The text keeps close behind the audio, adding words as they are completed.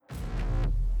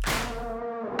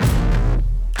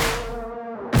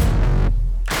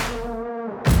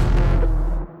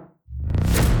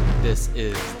This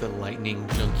is the Lightning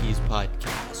Junkies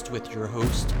podcast with your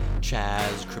host,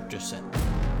 Chaz Cryptoson.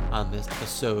 On this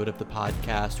episode of the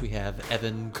podcast, we have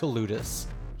Evan Kaludis.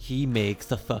 He makes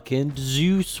the fucking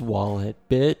Zeus wallet,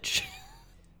 bitch.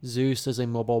 Zeus is a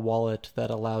mobile wallet that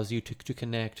allows you to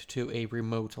connect to a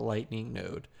remote Lightning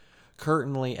node.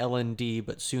 Currently LND,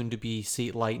 but soon to be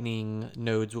Seat Lightning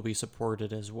nodes will be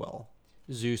supported as well.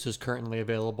 Zeus is currently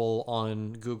available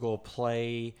on Google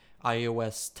Play,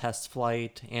 iOS Test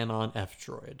Flight, and on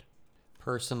F-Droid.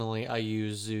 Personally, I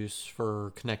use Zeus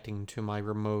for connecting to my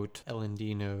remote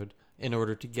LND node in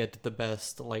order to get the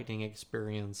best Lightning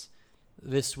experience.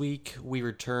 This week, we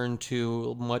return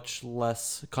to much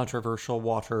less controversial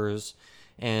waters,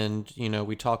 and,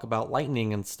 we talk about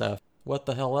Lightning and stuff. What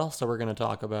the hell else are we going to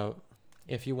talk about?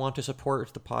 If you want to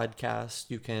support the podcast,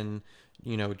 you can,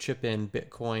 chip in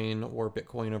Bitcoin or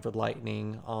Bitcoin over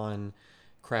Lightning on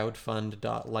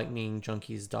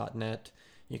crowdfund.lightningjunkies.net.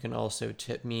 You can also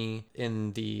tip me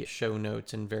in the show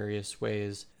notes in various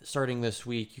ways. Starting this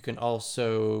week, you can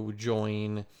also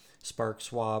join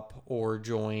SparkSwap or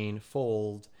join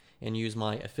Fold and use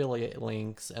my affiliate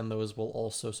links, and those will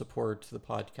also support the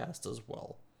podcast as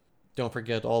well. Don't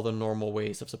forget all the normal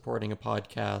ways of supporting a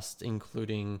podcast,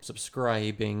 including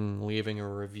subscribing, leaving a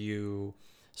review,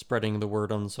 spreading the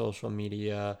word on social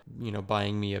media,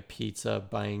 buying me a pizza,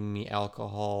 buying me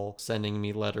alcohol, sending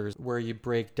me letters where you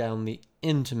break down the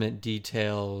intimate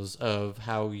details of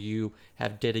how you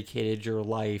have dedicated your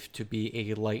life to be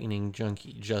a Lightning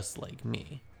junkie just like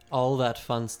me. All that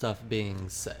fun stuff being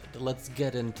said, let's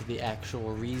get into the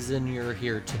actual reason you're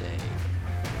here today.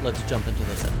 Let's jump into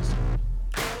this episode.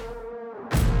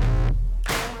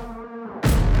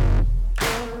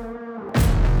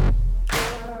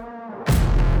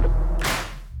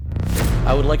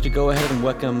 I would like to go ahead and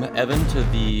welcome Evan to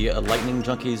the Lightning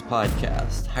Junkies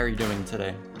podcast. How are you doing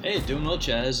today? Hey, doing well,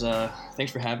 Chaz.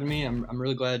 Thanks for having me. I'm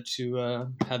really glad to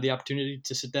have the opportunity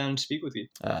to sit down and speak with you.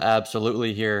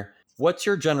 Absolutely here. What's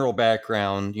your general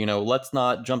background? Let's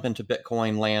not jump into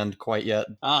Bitcoin land quite yet.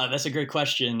 That's a great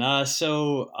question.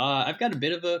 So I've got a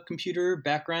bit of a computer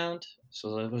background.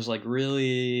 So I was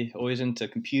really always into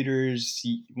computers.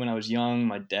 When I was young,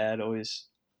 my dad always,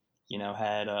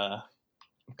 had a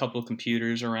couple of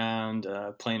computers around,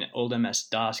 playing old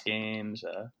MS-DOS games,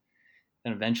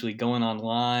 and eventually going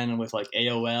online with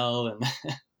AOL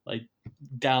and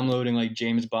downloading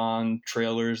James Bond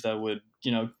trailers that would,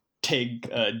 take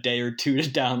a day or two to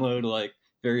download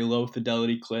very low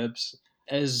fidelity clips.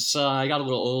 As I got a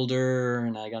little older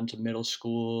and I got into middle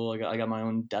school, I got my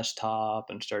own desktop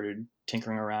and started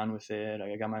tinkering around with it.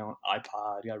 I got my own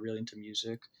iPod, got really into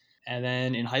music. And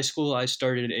then in high school, I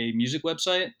started a music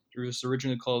website. It was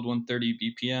originally called 130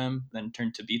 BPM, then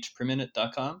turned to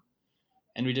beatsperminute.com.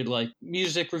 And we did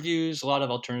music reviews, a lot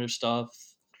of alternative stuff,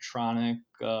 electronic,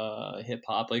 hip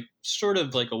hop, sort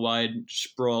of a wide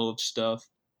sprawl of stuff.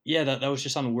 Yeah, that was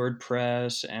just on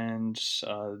WordPress. And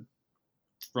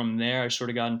from there, I sort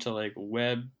of got into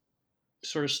web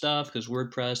sort of stuff because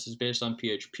WordPress is based on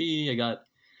PHP. I got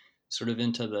sort of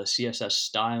into the CSS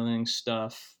styling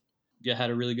stuff. Yeah, I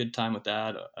had a really good time with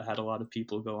that. I had a lot of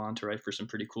people go on to write for some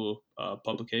pretty cool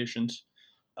publications.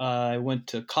 I went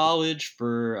to college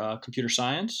for computer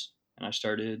science, and I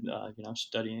started,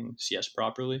 studying CS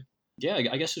properly. Yeah,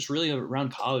 I guess it's really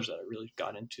around college that I really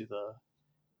got into the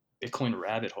Bitcoin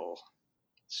rabbit hole.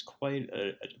 It's quite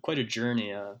a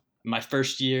journey. My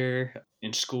first year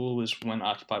in school was when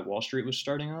Occupy Wall Street was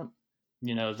starting up.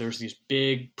 There's these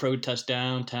big protests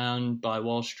downtown by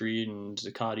Wall Street and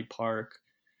Zuccotti Park,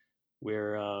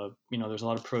 where there's a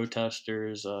lot of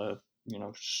protesters,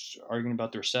 arguing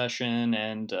about the recession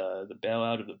and the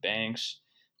bailout of the banks.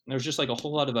 And there was just a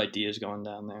whole lot of ideas going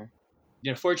down there.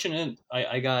 Fortunate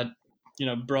I got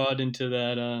brought into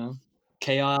that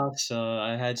chaos.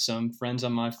 I had some friends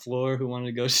on my floor who wanted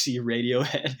to go see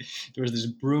Radiohead. There was this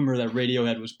rumor that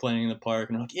Radiohead was playing in the park,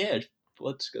 and I'm like, yeah,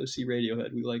 let's go see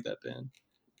Radiohead. We like that band.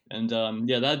 And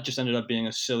that just ended up being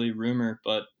a silly rumor.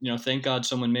 But thank God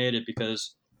someone made it,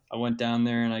 because I went down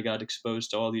there and I got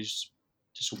exposed to all these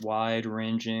just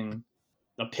wide-ranging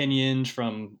opinions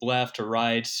from left to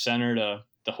right, center to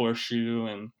the horseshoe,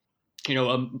 and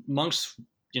amongst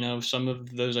some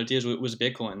of those ideas was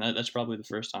Bitcoin. That's probably the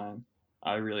first time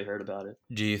I really heard about it.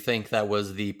 Do you think that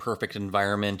was the perfect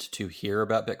environment to hear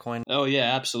about Bitcoin? Oh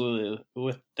yeah, absolutely.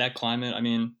 With that climate, I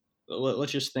mean,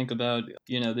 let's just think about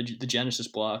the Genesis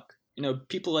block.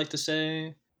 People like to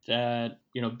say that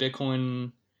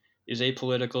Bitcoin is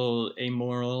apolitical,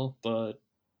 amoral, but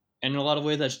in a lot of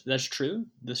ways that's true.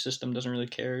 The system doesn't really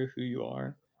care who you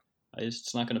are.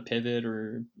 It's not going to pivot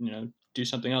or do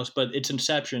something else. But its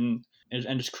inception,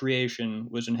 and its creation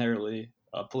was inherently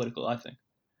political. I think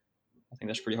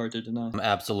that's pretty hard to deny.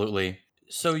 Absolutely.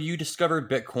 So you discovered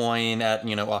Bitcoin at,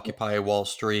 Occupy Wall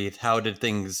Street. How did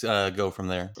things go from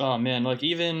there? Oh man, like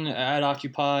even at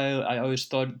Occupy, I always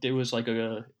thought it was like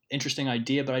a interesting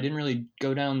idea, but I didn't really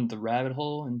go down the rabbit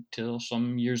hole until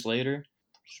some years later.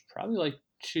 It's probably like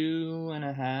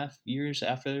 2.5 years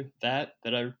after that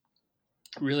I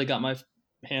really got my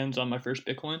hands on my first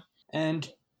Bitcoin. And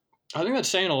I think that's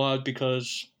saying a lot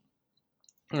because,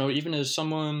 even as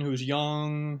someone who's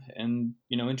young and,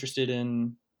 interested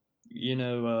in,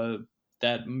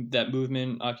 that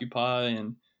movement, Occupy,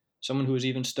 and someone who was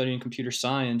even studying computer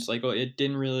science, like, it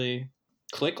didn't really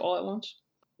click all at once.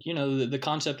 The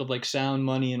concept of like sound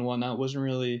money and whatnot wasn't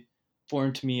really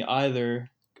foreign to me either,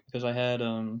 because I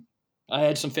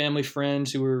had some family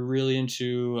friends who were really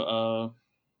into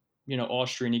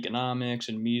Austrian economics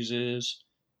and Mises,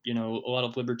 a lot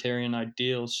of libertarian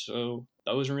ideals. So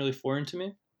that wasn't really foreign to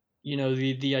me.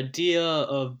 The idea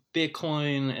of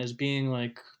Bitcoin as being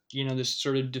like, this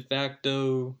sort of de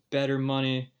facto better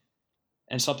money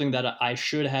and something that I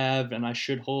should have and I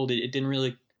should hold, it didn't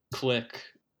really click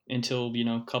until,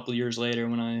 a couple of years later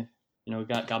when I,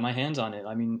 got my hands on it.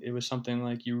 I mean, it was something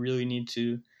like you really need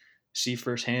to see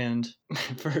firsthand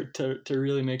for it to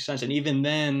really make sense. And even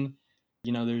then,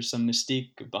 there's some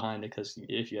mystique behind it, because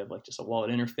if you have like just a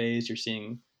wallet interface, you're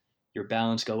seeing your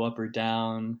balance go up or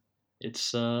down.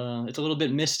 It's a little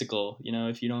bit mystical,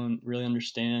 if you don't really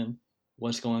understand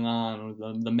what's going on,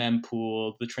 the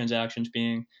mempool, the transactions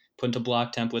being put into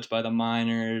block templates by the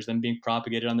miners, then being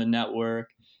propagated on the network,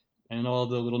 and all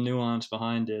the little nuance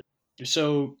behind it.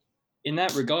 So, in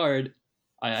that regard,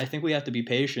 I think we have to be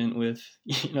patient with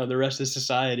the rest of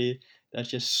society that's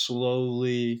just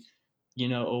slowly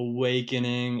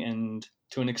awakening and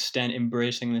to an extent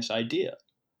embracing this idea.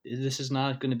 This is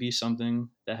not going to be something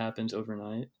that happens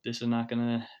overnight. This is not going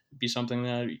to be something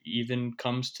that even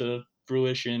comes to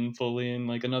fruition fully in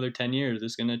like another 10 years.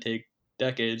 It's going to take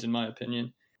decades, in my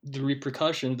opinion.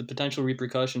 The potential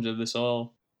repercussions of this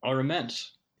all are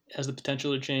immense. It has the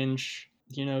potential to change,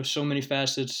 so many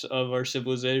facets of our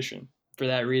civilization. For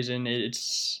that reason,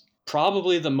 it's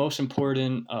probably the most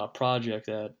important project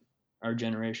that our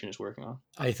generation is working on.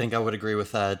 I think I would agree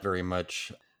with that very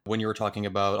much. When you were talking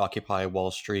about Occupy Wall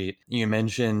Street, you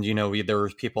mentioned, there were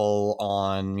people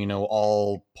on,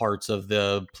 all parts of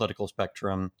the political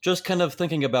spectrum. Just kind of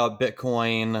thinking about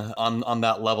Bitcoin on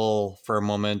that level for a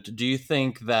moment, do you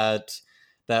think that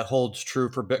holds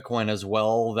true for Bitcoin as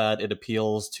well, that it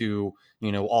appeals to,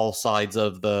 all sides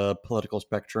of the political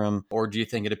spectrum? Or do you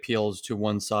think it appeals to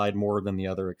one side more than the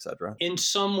other, etc.? In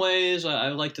some ways, I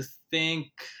like to think,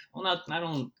 it's not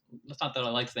that I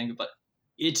like to think, but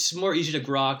it's more easy to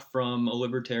grok from a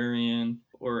libertarian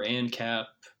or ANCAP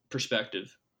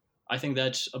perspective. I think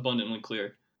that's abundantly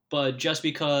clear. But just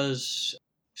because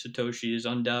Satoshi is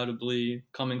undoubtedly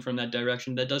coming from that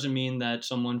direction, that doesn't mean that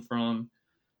someone from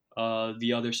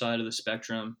the other side of the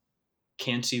spectrum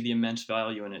can't see the immense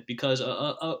value in it. Because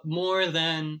more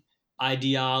than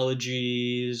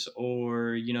ideologies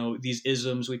or these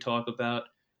isms we talk about,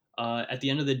 at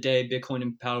the end of the day, Bitcoin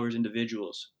empowers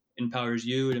individuals. It empowers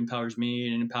you, it empowers me,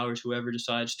 and it empowers whoever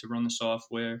decides to run the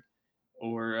software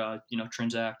or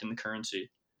transact in the currency.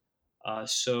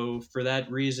 So for that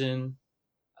reason,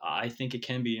 I think it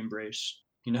can be embraced,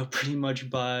 pretty much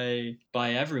by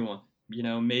everyone.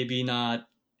 Maybe not,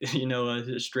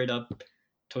 a straight up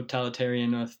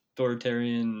totalitarian,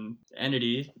 authoritarian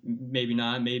entity. Maybe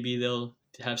not. Maybe they'll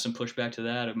have some pushback to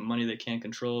that of money they can't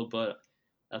control. But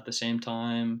at the same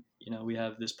time, we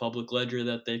have this public ledger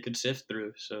that they could sift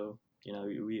through. So,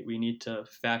 we need to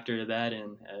factor that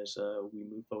in as we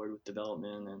move forward with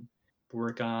development and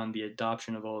work on the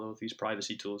adoption of all of these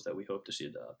privacy tools that we hope to see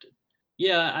adopted.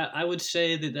 Yeah, I would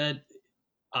say that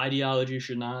ideology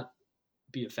should not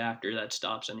be a factor that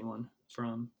stops anyone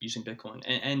from using Bitcoin.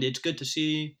 And it's good to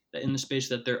see that in the space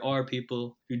that there are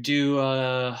people who do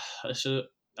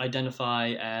identify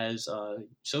as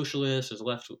socialists, as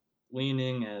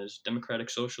left-leaning, as democratic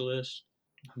socialists.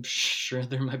 I'm sure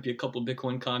there might be a couple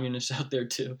Bitcoin communists out there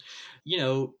too.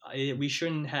 We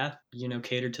shouldn't have,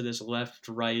 cater to this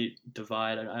left-right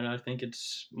divide. I think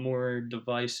it's more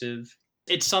divisive.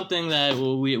 It's something that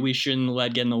we shouldn't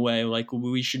let get in the way. Like,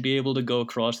 we should be able to go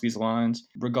across these lines,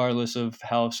 regardless of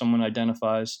how someone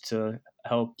identifies, to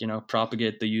help,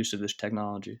 propagate the use of this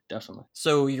technology. Definitely.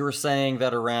 So you were saying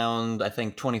that around, I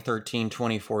think, 2013,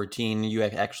 2014, you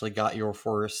actually got your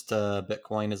first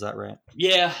Bitcoin. Is that right?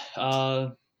 Yeah.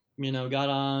 Got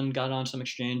on some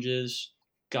exchanges,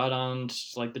 got on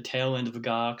like the tail end of the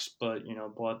Gox, but,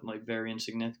 bought like very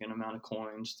insignificant amount of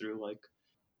coins through like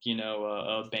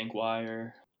bank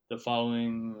wire. The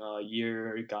following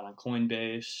year, it got on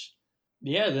Coinbase.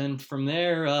 Yeah, then from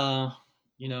there, I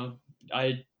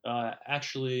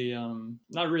actually,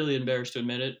 not really embarrassed to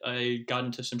admit it, I got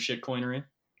into some shitcoinery.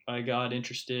 I got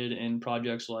interested in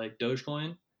projects like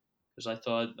Dogecoin because I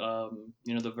thought,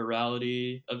 the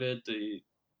virality of it, the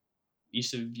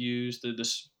ease of use, the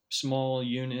small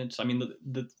units. I mean,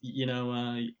 the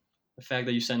fact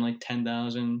that you send like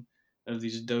 10,000 of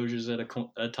these Doges at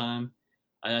a time.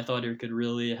 I thought it could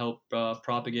really help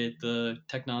propagate the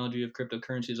technology of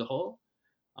cryptocurrency as a whole,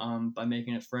 by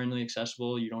making it friendly,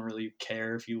 accessible. You don't really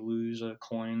care if you lose a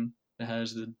coin that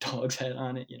has the dog's head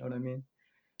on it. You know what I mean?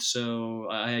 So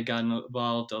I had gotten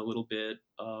involved a little bit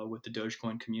with the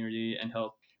Dogecoin community and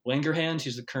helped Langerhans.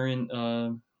 He's the current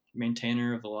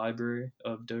maintainer of the library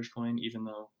of Dogecoin, even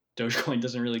though Dogecoin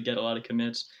doesn't really get a lot of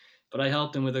commits. But I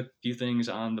helped him with a few things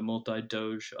on the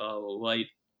multi-Doge Lite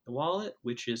wallet,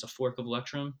 which is a fork of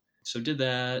Electrum. So did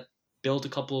that, built a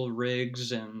couple of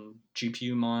rigs and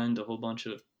GPU mined a whole bunch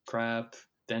of crap.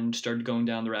 Then started going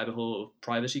down the rabbit hole of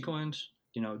privacy coins.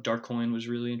 Darkcoin was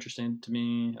really interesting to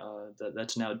me.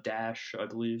 That's now Dash, I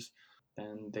believe.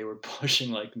 And they were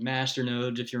pushing like master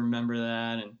nodes, if you remember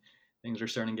that, and things were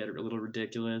starting to get a little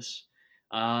ridiculous.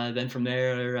 Then from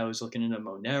there, I was looking into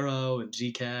Monero and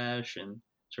Zcash and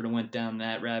sort of went down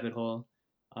that rabbit hole.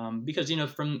 Because,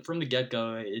 from the get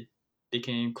go, it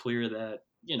became clear that,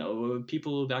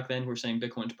 people back then who were saying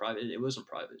Bitcoin's private. It wasn't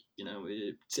private.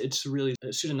 It's really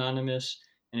pseudonymous.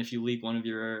 And if you leak one of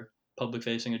your public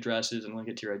facing addresses and link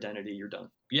it to your identity, you're done.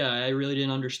 Yeah, I really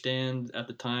didn't understand at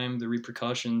the time the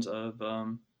repercussions of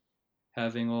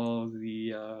having all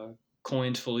the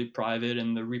coins fully private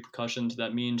and the repercussions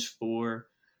that means for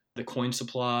the coin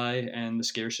supply and the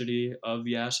scarcity of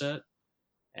the asset.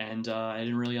 And I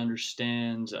didn't really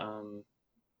understand,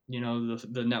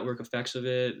 the network effects of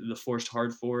it, the forced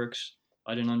hard forks.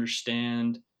 I didn't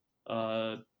understand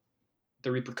the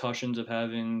repercussions of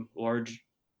having large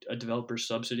developer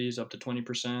subsidies up to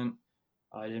 20%.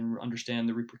 I didn't understand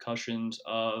the repercussions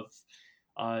of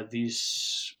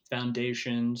these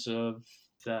foundations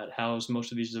that house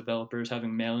most of these developers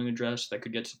having mailing address that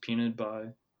could get subpoenaed by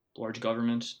large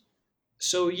governments.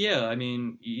 So yeah, I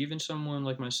mean, even someone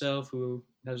like myself who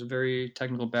has a very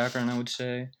technical background, I would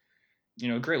say,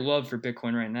 great love for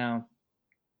Bitcoin right now.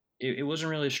 It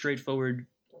wasn't really a straightforward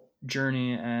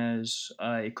journey as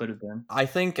it could have been. I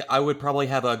think I would probably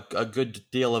have a good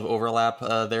deal of overlap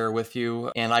there with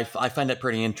you. And I find it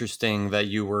pretty interesting that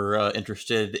you were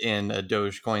interested in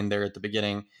Dogecoin there at the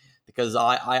beginning, because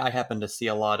I happen to see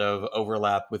a lot of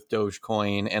overlap with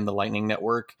Dogecoin and the Lightning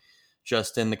Network,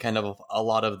 just in the kind of a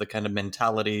lot of the kind of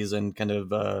mentalities and kind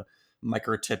of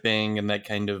micro tipping and that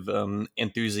kind of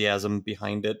enthusiasm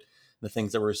behind it. The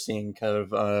things that we're seeing kind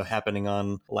of happening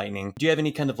on Lightning. Do you have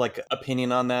any kind of like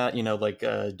opinion on that? Like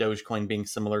Dogecoin being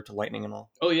similar to Lightning and all?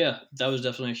 Oh yeah, that was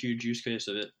definitely a huge use case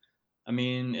of it. I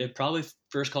mean, it probably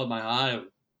first caught my eye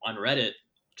on Reddit,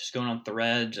 just going on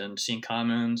threads and seeing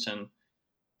comments and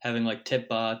having like tip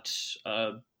bots,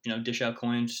 dish out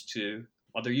coins to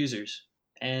other users.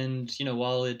 And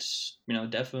while it's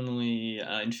definitely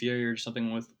inferior to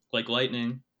something with like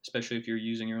Lightning, especially if you're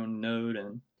using your own node,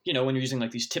 and when you're using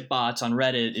like these tip bots on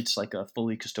Reddit, it's like a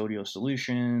fully custodial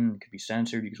solution. It could be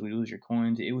censored. You could lose your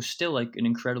coins. It was still like an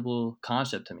incredible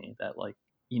concept to me that like,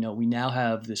 we now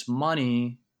have this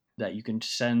money that you can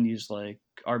send these like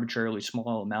arbitrarily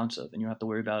small amounts of, and you don't have to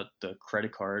worry about the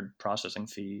credit card processing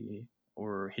fee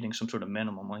or hitting some sort of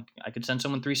minimum. Like I could send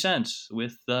someone 3 cents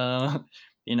with, a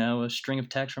string of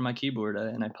text from my keyboard,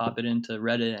 and I pop it into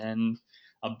Reddit and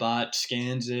a bot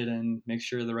scans it and makes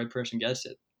sure the right person gets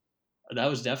it. That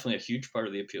was definitely a huge part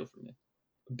of the appeal for me.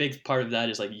 A big part of that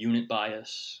is like unit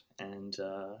bias and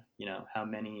how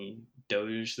many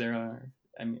Doge there are.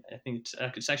 I mean, I think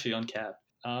it's actually uncapped.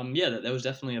 Yeah, that was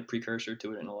definitely a precursor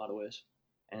to it in a lot of ways,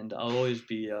 and I'll always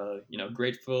be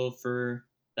grateful for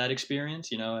that experience.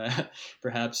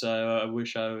 Perhaps I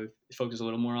wish I would focus a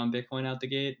little more on Bitcoin out the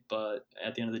gate, but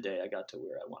at the end of the day, I got to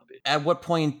where I want to be. At what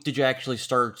point did you actually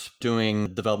start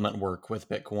doing development work with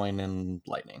Bitcoin and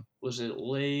Lightning? Was it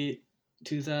late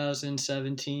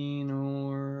 2017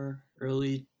 or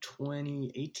early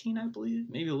 2018, I believe?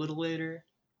 Maybe a little later.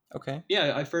 Okay.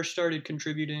 Yeah, I first started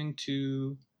contributing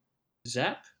to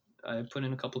Zap. I put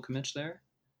in a couple commits there.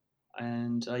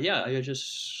 And I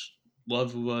just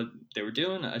love what they were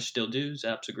doing. I still do.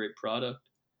 Zap's a great product.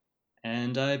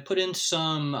 And I put in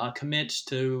some commits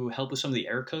to help with some of the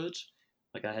error codes.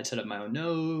 Like I had set up my own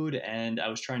node and I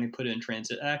was trying to put in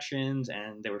transit actions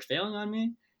and they were failing on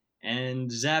me.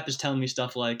 And Zap is telling me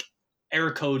stuff like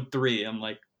error code 3. I'm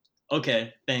like,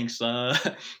 Okay, thanks.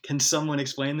 Can someone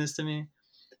explain this to me?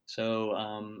 So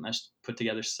I put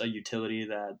together a utility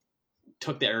that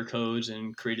took the error codes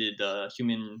and created a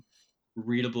human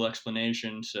readable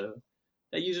explanation so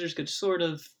that users could sort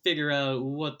of figure out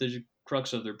what the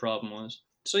crux of their problem was.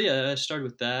 So yeah, I started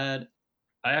with that.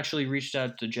 I actually reached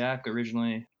out to Jack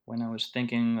originally when I was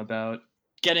thinking about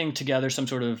getting together some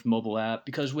sort of mobile app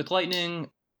because with Lightning,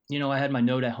 I had my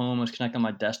Node at home, I was connecting on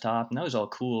my desktop, and that was all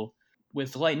cool.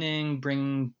 With Lightning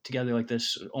bringing together like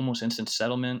this almost instant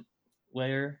settlement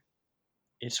layer,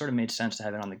 it sort of made sense to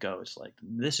have it on the go. It's like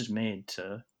this is made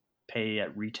to pay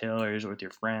at retailers or with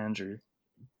your friends or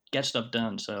get stuff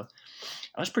done. So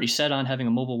I was pretty set on having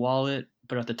a mobile wallet,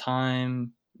 but at the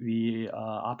time the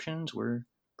options were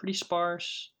pretty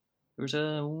sparse. There was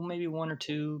maybe one or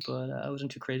two, but I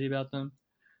wasn't too crazy about them.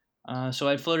 So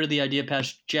I floated the idea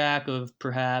past Jack of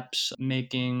perhaps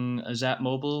making a Zap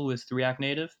Mobile with React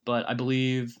Native, but I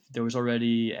believe there was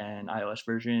already an iOS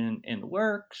version in the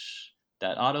works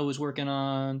that Otto was working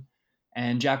on,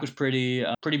 and Jack was pretty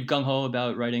gung ho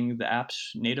about writing the apps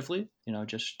natively.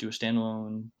 Just do a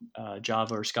standalone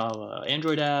Java or Scala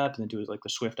Android app, and then do like the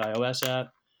Swift iOS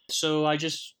app. So I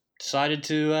just decided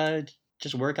to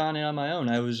just work on it on my own.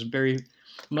 I was very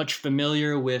much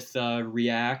familiar with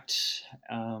React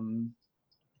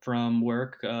from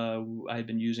work. I had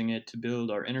been using it to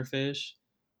build our interface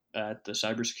at the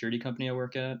cybersecurity company I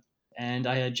work at. And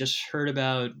I had just heard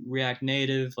about React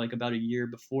Native like about a year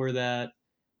before that.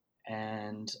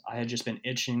 And I had just been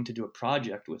itching to do a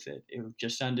project with it. It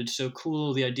just sounded so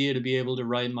cool. The idea to be able to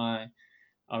write my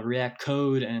React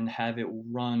code and have it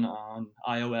run on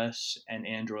iOS and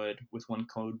Android with one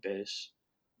code base.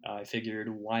 I figured,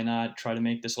 why not try to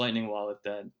make this Lightning wallet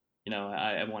that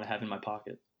I want to have in my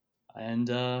pocket. And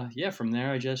yeah, from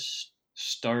there I just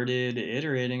started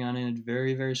iterating on it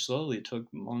very, very slowly. It took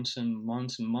months and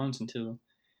months and months until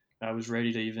I was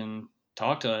ready to even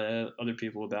talk to other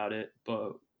people about it.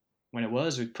 But when it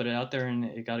was, we put it out there and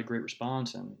it got a great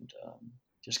response and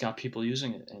just got people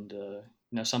using it.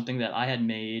 And something that I had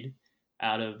made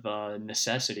out of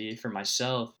necessity for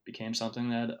myself became something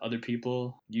that other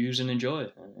people use and enjoy,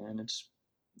 and it's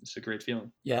a great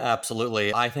feeling. Yeah,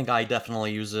 absolutely. I think I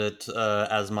definitely use it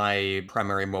as my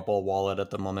primary mobile wallet at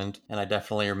the moment. And I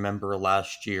definitely remember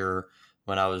last year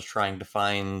when I was trying to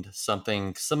find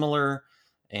something similar.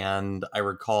 And I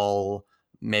recall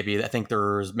I think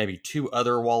there's maybe two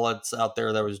other wallets out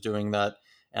there that was doing that.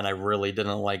 And I really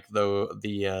didn't like their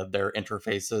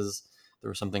interfaces. There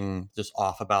was something just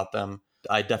off about them.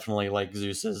 I definitely like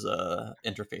Zeus's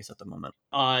interface at the moment.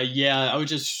 Yeah, I was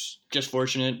just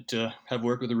fortunate to have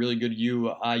worked with a really good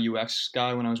UI UX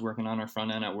guy when I was working on our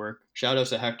front end at work. Shout out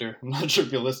to Hector. I'm not sure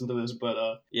if you'll listen to this,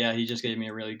 but yeah, he just gave me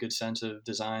a really good sense of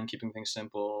design, keeping things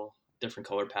simple, different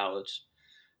color palettes.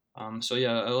 So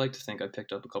yeah, I like to think I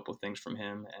picked up a couple of things from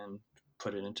him and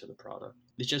put it into the product.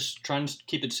 It's just trying to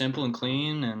keep it simple and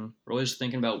clean, and we're always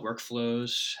thinking about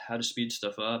workflows, how to speed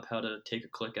stuff up, how to take a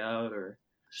click out or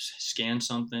scan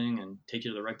something and take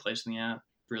you to the right place in the app.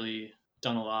 Really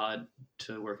done a lot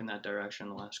to work in that direction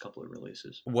the last couple of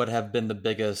releases. What have been the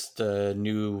biggest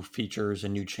new features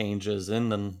and new changes in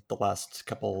the last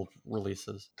couple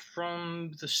releases?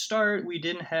 From the start, we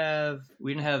didn't have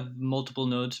multiple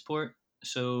node support,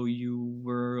 so you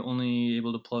were only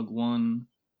able to plug one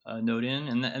node in,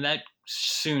 and that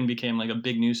soon became like a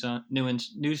big nuisance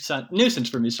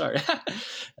for me. Sorry,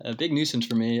 a big nuisance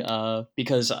for me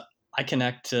because I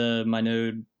connect to my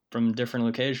node from different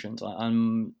locations.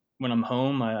 When I'm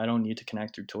home, I don't need to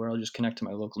connect through Tor. I'll just connect to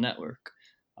my local network.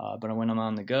 But when I'm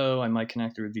on the go, I might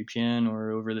connect through a VPN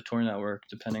or over the Tor network,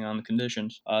 depending on the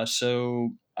conditions.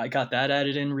 So I got that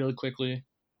added in really quickly.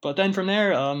 But then from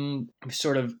there, we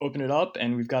sort of opened it up,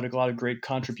 and we've got a lot of great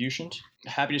contributions.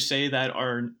 Happy to say that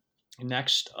our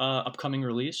next upcoming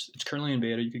release, it's currently in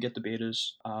beta. You could get the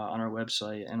betas on our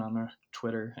website and on our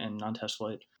Twitter and on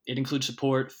TestFlight. It includes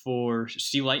support for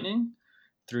C Lightning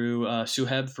through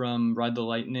Suheb from Ride the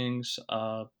Lightning's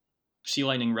C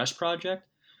Lightning REST project,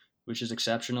 which is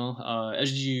exceptional.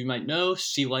 As you might know,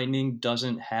 C Lightning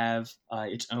doesn't have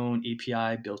its own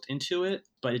API built into it,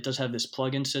 but it does have this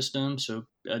plugin system. So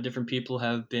different people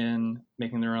have been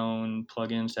making their own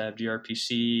plugins that have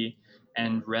gRPC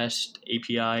and REST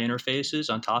API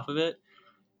interfaces on top of it.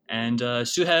 And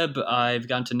Suheb, I've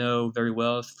gotten to know very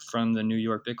well from the New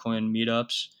York Bitcoin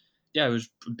meetups. Yeah, I was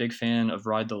a big fan of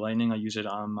Ride the Lightning. I use it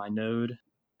on my node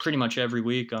pretty much every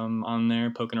week. I'm on there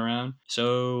poking around.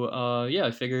 So yeah,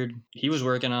 I figured he was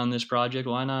working on this project.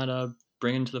 Why not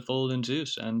bring him to the fold in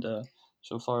Zeus? And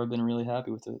so far, I've been really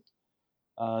happy with it.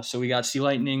 So we got C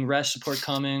Lightning REST support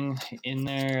coming in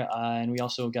there, and we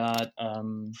also got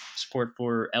support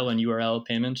for LNURL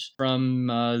payments from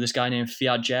this guy named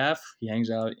Fiat Jaff. He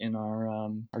hangs out in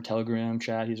our Telegram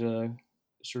chat. He's a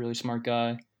really smart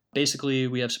guy. Basically,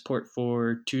 we have support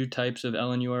for two types of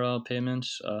LNURL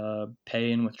payments,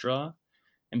 pay and withdraw.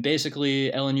 And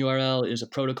basically, LNURL is a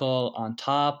protocol on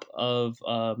top of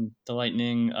the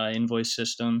Lightning invoice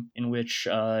system in which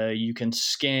you can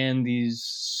scan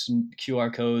these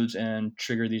QR codes and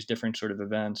trigger these different sort of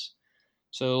events.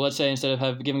 So let's say instead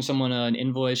of giving someone an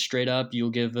invoice straight up,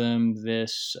 you'll give them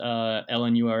this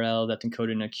LNURL that's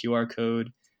encoded in a QR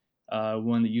code.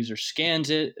 When the user scans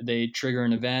it, they trigger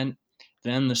an event.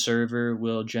 Then the server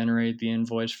will generate the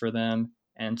invoice for them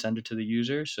and send it to the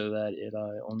user so that it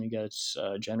only gets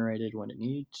generated when it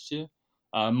needs to.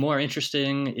 More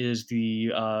interesting is the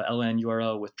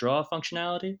LNURL withdraw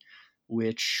functionality,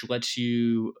 which lets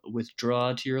you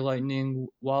withdraw to your Lightning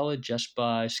wallet just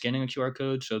by scanning a QR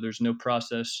code. So there's no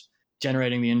process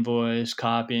generating the invoice,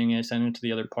 copying it, sending it to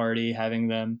the other party, having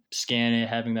them scan it,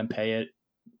 having them pay it.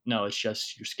 No, it's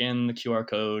just you scan the QR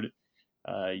code,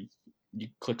 you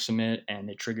click submit, and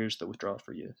it triggers the withdrawal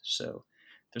for you. So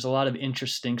there's a lot of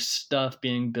interesting stuff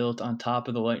being built on top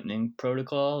of the Lightning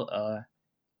protocol.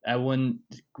 I wouldn't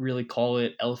really call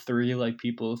it L3 like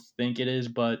people think it is,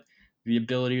 but the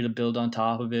ability to build on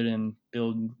top of it and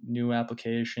build new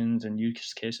applications and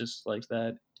use cases like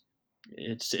that,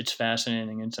 it's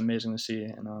fascinating and it's amazing to see.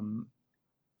 And I'm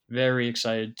very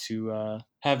excited to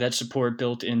have that support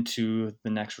built into the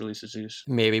next release of Zeus.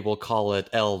 Maybe we'll call it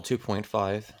L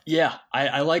 2.5. Yeah,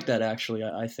 I like that actually.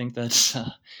 I think that's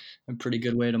a pretty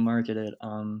good way to market it.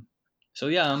 So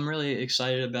yeah, I'm really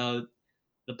excited about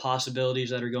the possibilities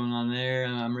that are going on there,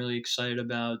 and I'm really excited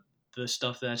about the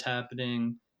stuff that's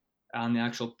happening on the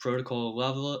actual protocol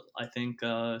level. I think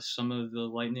some of the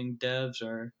Lightning devs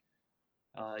are,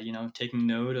 taking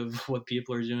note of what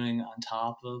people are doing on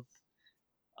top of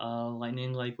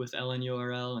Lightning, like with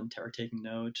LNURL, and are taking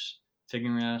notes,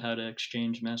 figuring out how to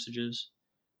exchange messages.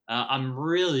 I'm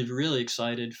really, really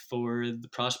excited for the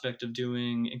prospect of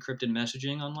doing encrypted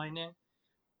messaging on Lightning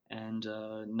and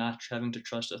not having to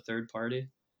trust a third party.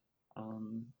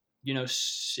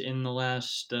 In the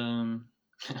last, I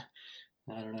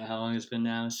don't know how long it's been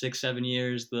now, 6, 7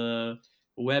 years, the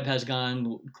web has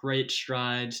gone great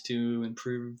strides to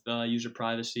improve user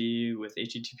privacy with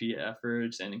HTTP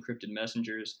efforts and encrypted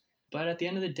messengers. But at the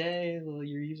end of the day,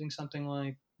 you're using something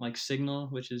like Signal,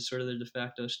 which is sort of the de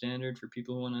facto standard for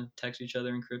people who want to text each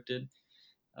other encrypted.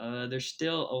 There's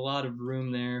still a lot of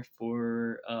room there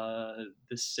for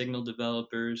the Signal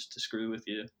developers to screw with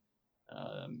you.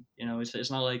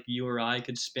 It's not like you or I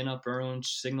could spin up our own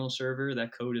Signal server.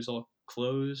 That code is all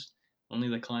closed. Only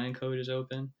the client code is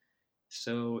open.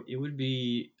 So it would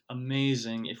be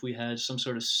amazing if we had some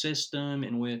sort of system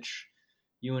in which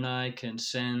you and I can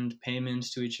send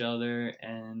payments to each other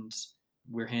and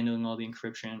we're handling all the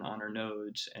encryption on our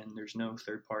nodes and there's no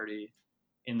third party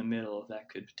in the middle that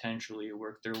could potentially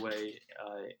work their way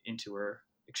into our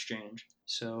exchange.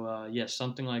 So yes,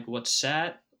 something like what's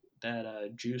SAT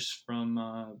that Juice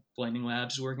from Lightning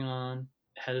Labs is working on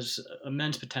has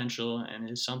immense potential and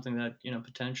is something that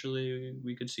potentially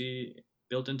we could see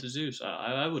built into Zeus.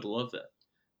 I would love that,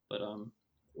 but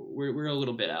we're a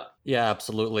little bit out. Yeah,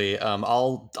 absolutely.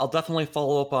 I'll definitely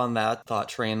follow up on that thought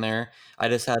train there. I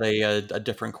just had a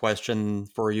different question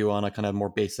for you on a kind of more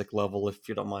basic level, if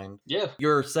you don't mind. Yeah.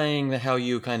 You're saying how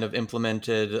you kind of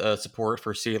implemented support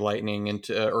for C Lightning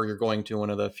into, or you're going to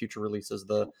one of the future releases,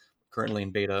 the currently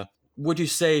in beta. Would you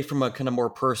say from a kind of more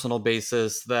personal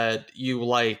basis that you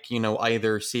like,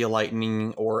 either C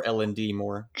Lightning or LND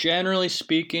more? Generally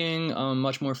speaking, I'm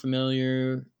much more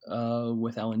familiar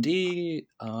with LND.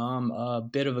 I'm a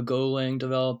bit of a Golang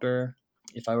developer.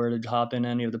 If I were to hop in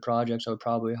any of the projects, I would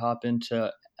probably hop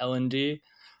into LND.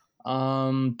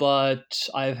 But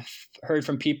I've heard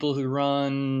from people who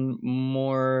run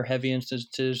more heavy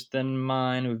instances than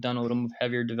mine, who've done a little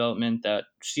heavier development, that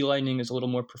C Lightning is a little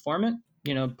more performant.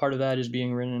 Part of that is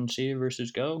being written in C versus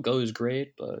Go. Go is great,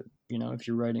 but if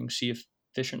you're writing C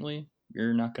efficiently,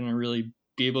 you're not going to really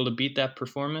be able to beat that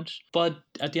performance. But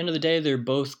at the end of the day, they're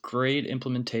both great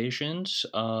implementations.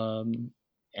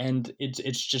 And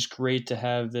it's just great to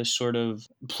have this sort of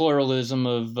pluralism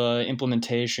of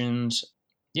implementations.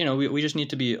 We just need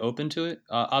to be open to it.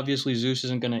 Obviously, Zeus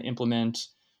isn't going to implement,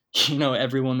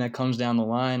 everyone that comes down the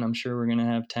line. I'm sure we're going to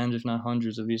have tens, if not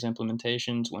hundreds, of these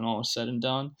implementations when all is said and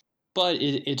done. But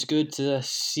it's good to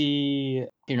see,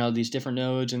 these different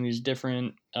nodes and these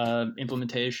different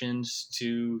implementations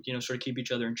to, sort of keep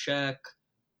each other in check,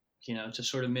 to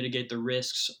sort of mitigate the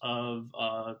risks of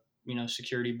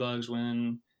security bugs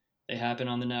when they happen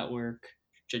on the network,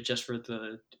 just for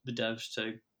the devs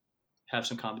to have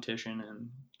some competition and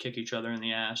kick each other in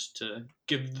the ass to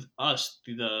give us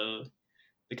the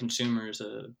consumers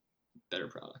a better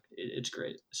product. It's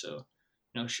great. So,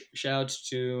 shouts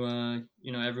to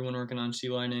everyone working on C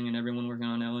Lightning and everyone working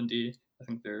on LND. I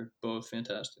think they're both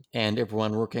fantastic. And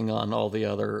everyone working on all the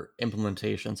other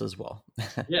implementations as well.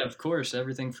 Yeah, of course.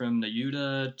 Everything from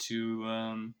Nayuta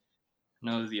to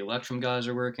the Electrum guys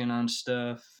are working on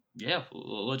stuff. Yeah,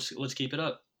 let's keep it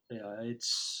up. Yeah,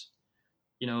 it's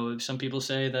some people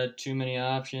say that too many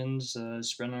options,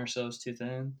 spreading ourselves too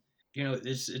thin.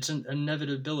 It's an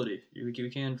inevitability. We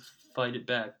can't fight it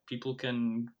back. People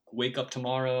can wake up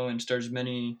tomorrow and start as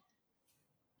many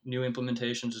new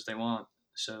implementations as they want.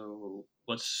 So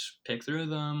let's pick through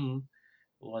them.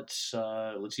 Let's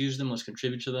use them. Let's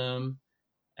contribute to them,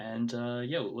 and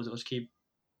let's keep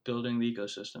building the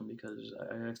ecosystem, because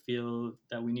I feel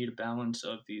that we need a balance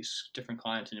of these different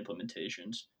clients and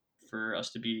implementations for us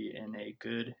to be in a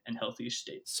good and healthy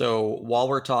state. So while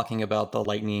we're talking about the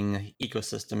Lightning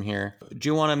ecosystem here, do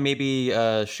you want to maybe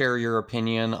share your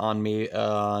opinion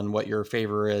on what your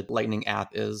favorite Lightning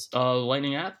app is?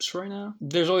 Lightning apps right now?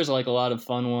 There's always like a lot of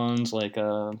fun ones. Like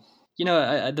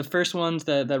the first ones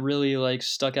that really like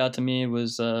stuck out to me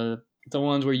was the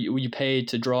ones where you pay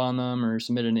to draw on them or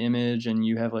submit an image, and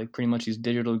you have like pretty much these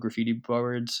digital graffiti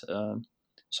boards.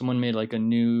 Someone made like a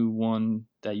new one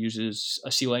that uses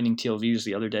a C Lightning TLVs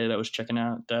the other day that I was checking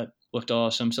out. That looked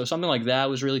awesome. So something like that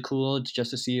was really cool,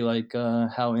 just to see like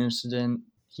how instant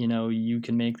you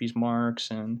can make these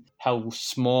marks and how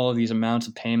small these amounts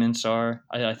of payments are.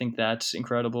 I think that's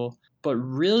incredible. But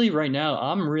really, right now,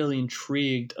 I'm really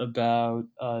intrigued about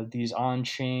these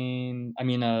on-chain. I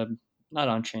mean, not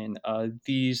on-chain.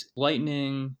 These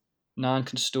Lightning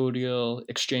non-custodial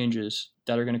exchanges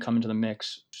that are going to come into the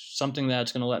mix. Something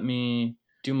that's going to let me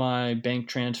do my bank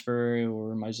transfer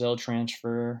or my Zelle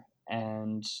transfer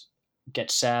and get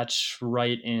sats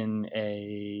right in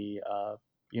a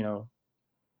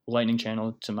Lightning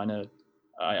channel to my node.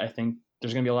 I think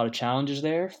there's going to be a lot of challenges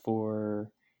there for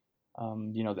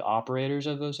the operators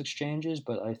of those exchanges,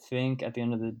 but I think at the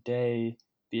end of the day,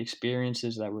 the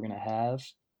experiences that we're going to have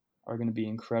are going to be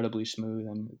incredibly smooth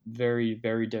and very,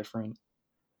 very different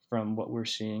from what we're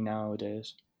seeing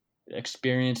nowadays.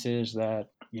 Experiences that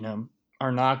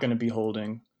are not going to be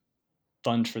holding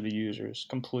funds for the users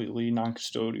completely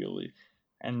non-custodially,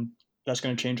 and that's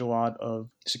going to change a lot of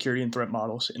security and threat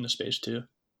models in the space too.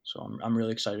 So I'm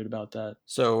really excited about that.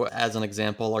 So as an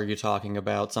example, are you talking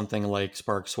about something like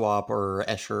SparkSwap or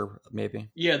Escher maybe?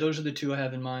 Yeah, those are the two I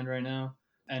have in mind right now.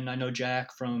 And I know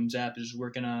Jack from Zap is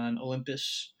working on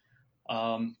Olympus.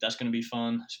 That's going to be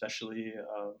fun, especially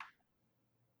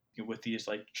with these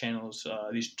like channels,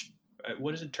 these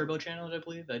what is it, turbo channels, I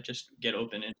believe, that just get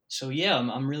open. And so yeah,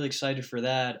 I'm really excited for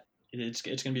that. It's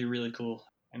going to be really cool,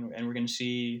 and we're going to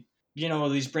see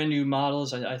these brand new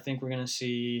models. I think we're going to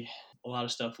see a lot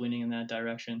of stuff leaning in that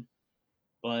direction.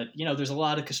 But there's a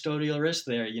lot of custodial risk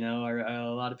there.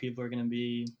 A lot of people are going to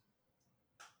be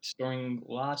storing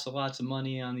lots of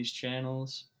money on these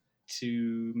channels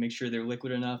to make sure they're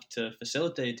liquid enough to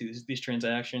facilitate these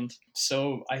transactions.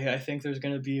 So I think there's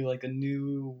going to be like a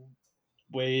new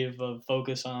wave of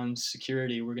focus on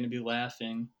security. We're going to be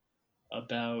laughing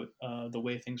about the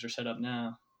way things are set up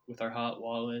now with our hot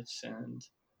wallets and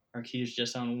our keys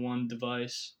just on one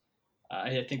device.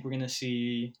 I think we're going to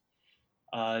see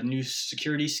new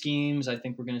security schemes. I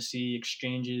think we're going to see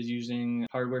exchanges using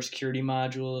hardware security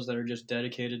modules that are just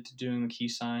dedicated to doing the key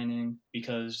signing,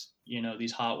 because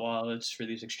these hot wallets for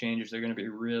these exchanges, they're going to be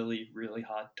really, really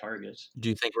hot targets. Do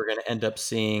you think we're going to end up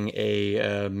seeing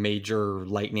a major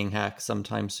Lightning hack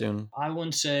sometime soon? I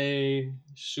wouldn't say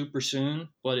super soon,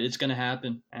 but it's going to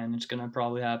happen, and it's going to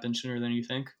probably happen sooner than you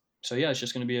think. So yeah, it's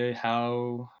just going to be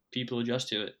how people adjust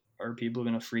to it. Are people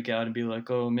going to freak out and be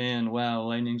like, oh man, wow,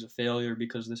 Lightning's a failure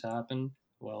because this happened?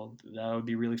 Well, that would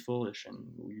be really foolish, and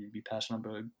we'd be passing up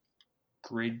a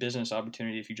great business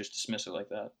opportunity if you just dismiss it like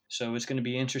that. So it's going to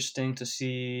be interesting to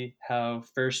see how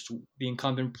first the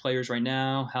incumbent players right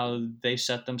now, how they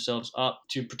set themselves up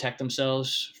to protect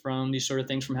themselves from these sort of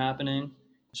things from happening.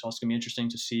 It's also going to be interesting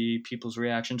to see people's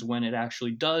reactions when it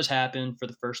actually does happen for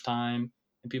the first time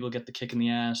and people get the kick in the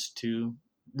ass to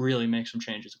really make some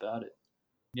changes about it.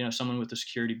 Someone with a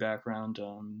security background,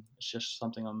 it's just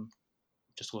something I'm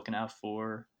just looking out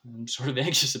for. I'm sort of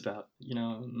anxious about.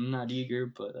 I'm not eager,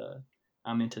 but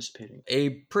I'm anticipating. A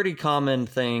pretty common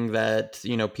thing that,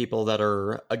 people that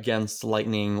are against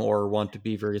Lightning or want to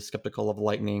be very skeptical of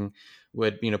Lightning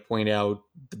would, point out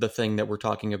the thing that we're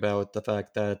talking about, the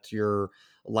fact that you're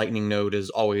Lightning node is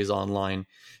always online.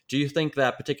 Do you think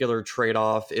that particular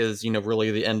trade-off is,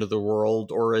 really the end of the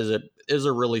world, or is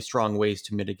there really strong ways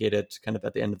to mitigate it kind of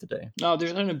at the end of the day? No,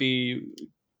 there's going to be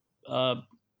uh,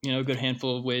 a good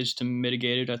handful of ways to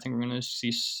mitigate it. I think we're going to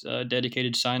see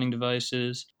dedicated signing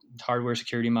devices, hardware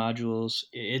security modules.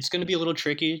 It's going to be a little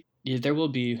tricky. Yeah, there will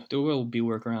be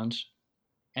workarounds,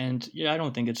 and I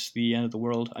don't think it's the end of the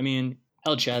world. I mean,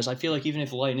 hell, Chaz, I feel like even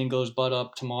if Lightning goes butt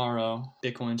up tomorrow,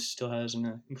 Bitcoin still has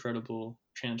an incredible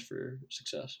chance for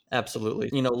success. Absolutely.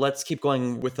 Let's keep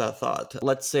going with that thought.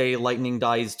 Let's say Lightning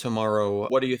dies tomorrow.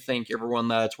 What do you think everyone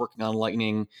that's working on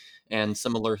Lightning and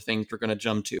similar things are going to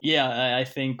jump to? Yeah, I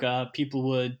think people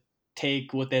would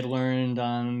take what they learned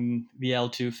on the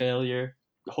L2 failure,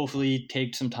 hopefully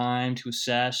take some time to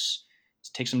assess,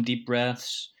 take some deep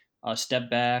breaths, step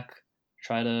back,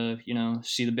 try to,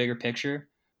 see the bigger picture.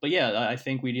 But yeah, I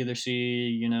think we'd either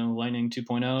see, Lightning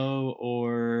 2.0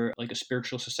 or like a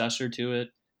spiritual successor to it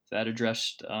that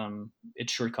addressed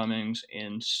its shortcomings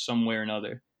in some way or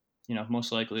another.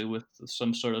 Most likely with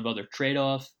some sort of other trade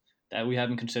off that we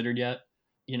haven't considered yet.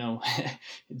 you know,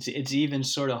 it's even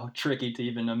sort of tricky to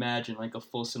even imagine like a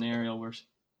full scenario where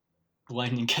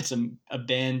Lightning gets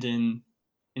abandoned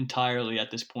entirely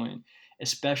at this point,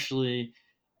 especially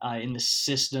in the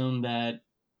system that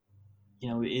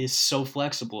is so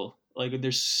flexible. Like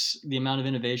there's the amount of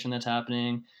innovation that's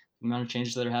happening, the amount of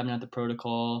changes that are happening at the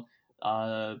protocol.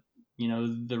 Uh,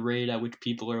 the rate at which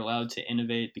people are allowed to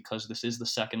innovate because this is the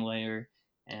second layer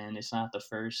and it's not the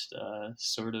first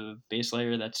sort of base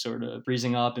layer that's sort of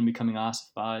freezing up and becoming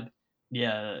ossified.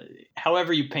 Yeah,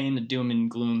 however you paint the doom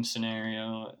and gloom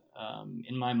scenario,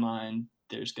 in my mind,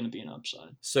 there's going to be an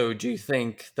upside. So do you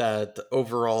think that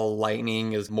overall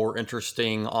Lightning is more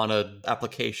interesting on a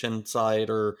application side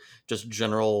or just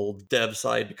general dev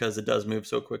side because it does move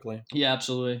so quickly? Yeah,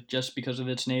 absolutely. Just because of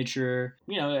its nature,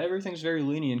 everything's very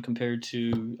lenient compared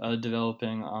to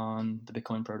developing on the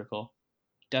Bitcoin protocol.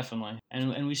 Definitely.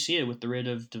 And we see it with the rate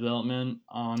of development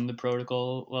on the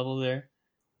protocol level there.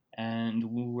 And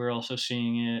we're also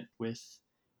seeing it with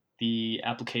the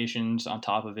applications on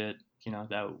top of it,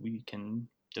 that we can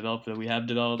develop, that we have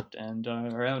developed and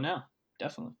are out now.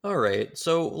 Definitely. All right,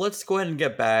 so let's go ahead and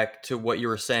get back to what you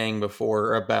were saying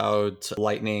before about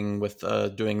Lightning with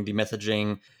doing the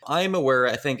messaging. I'm aware,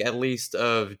 I think, at least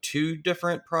of two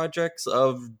different projects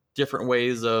of different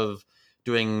ways of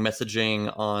doing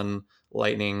messaging on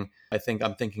Lightning. I think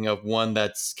I'm thinking of one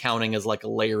that's counting as like a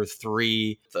layer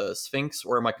 3, the Sphinx,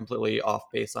 or am I completely off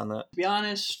base on that? To be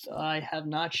honest, I have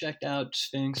not checked out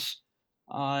Sphinx.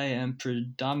 I am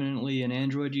predominantly an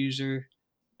Android user,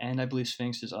 and I believe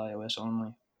Sphinx is iOS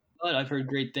only. But I've heard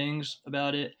great things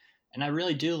about it, and I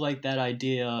really do like that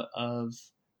idea of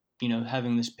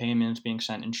having this payments being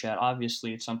sent in chat.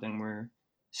 Obviously, it's something we're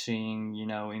seeing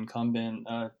incumbent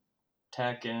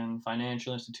tech and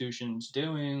financial institutions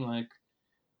doing, like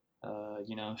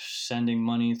sending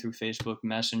money through Facebook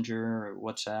Messenger or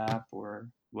WhatsApp or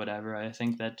whatever. I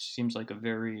think that seems like a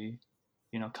very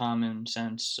common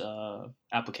sense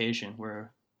application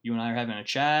where you and I are having a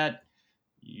chat.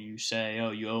 You say,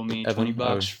 "Oh, you owe me Evan,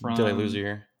 $20 did I lose you from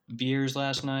here? beers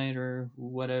last night," or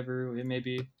whatever it may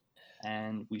be,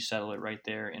 and we settle it right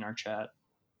there in our chat.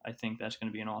 I think that's going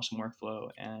to be an awesome workflow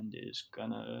and is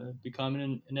going to become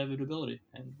an inevitability.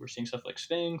 And we're seeing stuff like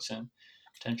Sphinx and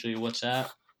potentially WhatsApp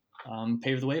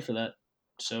pave the way for that.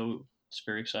 So it's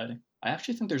very exciting. I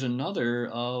actually think there's another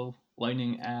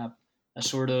Lightning app that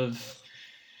sort of,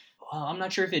 well, I'm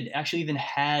not sure if it actually even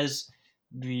has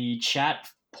the chat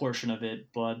portion of it,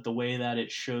 but the way that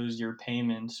it shows your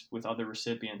payments with other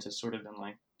recipients is sort of in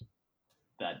like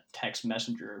that text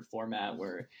messenger format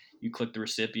where you click the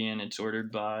recipient, it's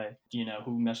ordered by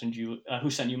who messaged you,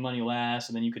 who sent you money last,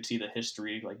 and then you could see the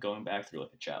history like going back through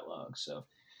like a chat log. So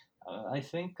I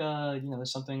think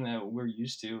it's something that we're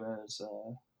used to as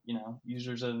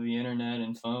users of the internet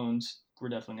and phones. We're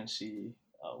definitely going to see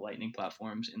Lightning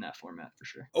platforms in that format for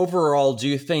sure. Overall, do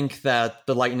you think that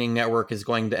the Lightning Network is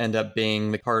going to end up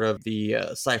being part of the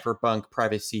Cypherpunk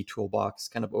privacy toolbox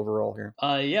kind of overall here?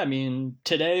 Yeah, I mean,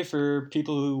 today for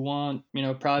people who want,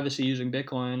 privacy using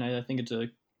Bitcoin, I think it's a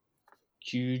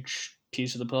huge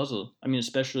piece of the puzzle. I mean,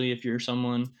 especially if you're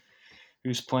someone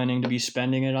who's planning to be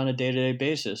spending it on a day-to-day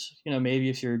basis. Maybe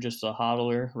if you're just a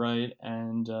hodler, right,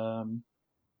 and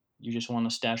you just want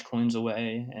to stash coins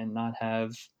away and not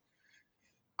have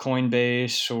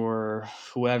Coinbase or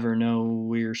whoever know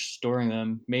where you're storing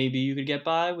them. Maybe you could get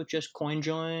by with just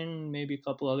CoinJoin, maybe a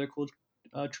couple other cool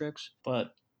tricks.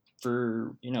 But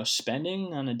for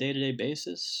spending on a day-to-day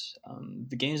basis,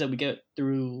 the gains that we get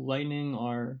through Lightning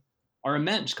are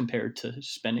immense compared to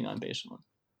spending on Base One.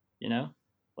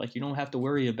 Like, you don't have to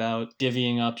worry about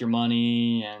divvying up your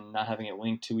money and not having it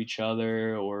linked to each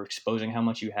other or exposing how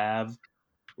much you have.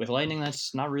 With Lightning,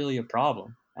 that's not really a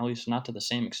problem, at least not to the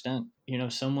same extent.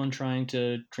 Someone trying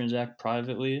to transact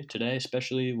privately today,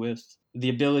 especially with the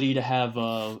ability to have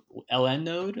a LN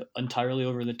node entirely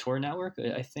over the Tor network,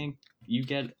 I think you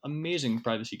get amazing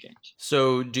privacy gains.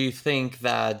 So, do you think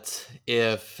that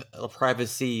if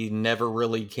privacy never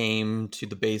really came to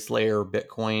the base layer of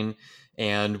Bitcoin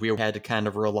and we had to kind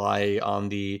of rely on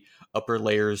the upper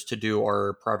layers to do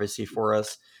our privacy for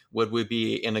us, would we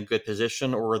be in a good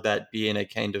position, or would that be in a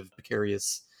kind of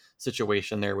precarious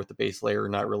situation there with the base layer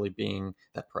not really being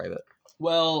that private?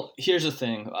 Well, here's the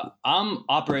thing. I'm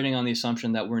operating on the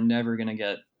assumption that we're never going to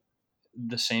get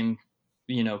the same,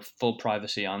 full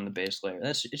privacy on the base layer.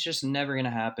 It's just never going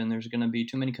to happen. There's going to be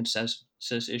too many consensus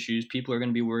issues. People are going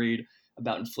to be worried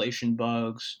about inflation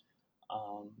bugs.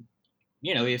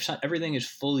 If everything is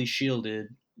fully shielded,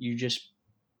 you just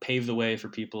pave the way for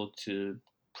people to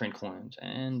print coins.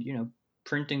 And,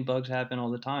 printing bugs happen all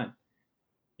the time.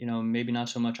 Maybe not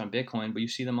so much on Bitcoin, but you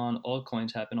see them on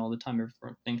altcoins happen all the time.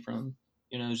 Everything from,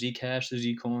 Zcash to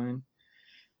Zcoin.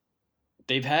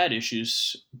 They've had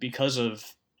issues because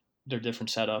of their different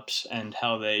setups and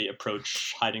how they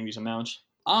approach hiding these amounts.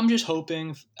 I'm just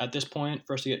hoping at this point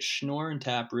for us to get Schnorr and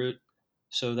Taproot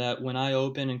so that when I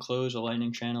open and close a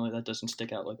Lightning channel, that doesn't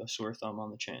stick out like a sore thumb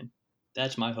on the chain.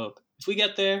 That's my hope. If we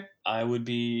get there, I would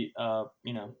be,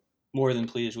 more than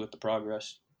pleased with the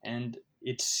progress. And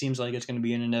it seems like it's going to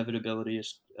be an inevitability.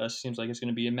 It seems like it's going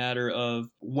to be a matter of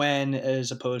when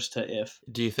as opposed to if.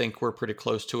 Do you think we're pretty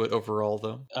close to it overall,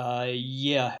 though?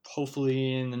 Yeah,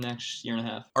 hopefully in the next year and a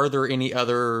half. Are there any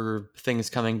other things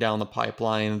coming down the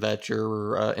pipeline that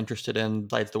you're interested in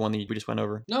besides the one that we just went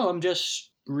over? No, I'm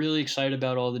just really excited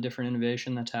about all the different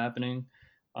innovation that's happening.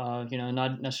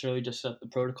 Not necessarily just at the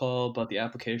protocol, but the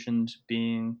applications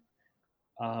being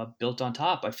built on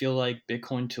top. I feel like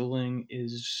Bitcoin tooling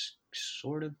is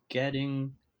sort of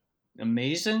getting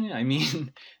amazing. I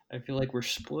mean, I feel like we're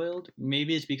spoiled.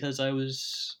 Maybe it's because I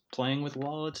was playing with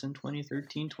wallets in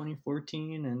 2013,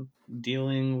 2014 and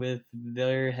dealing with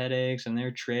their headaches and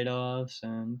their trade-offs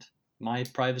and my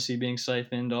privacy being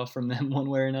siphoned off from them one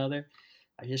way or another.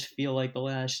 I just feel like the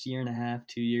last year and a half,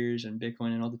 2 years, and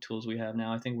Bitcoin and all the tools we have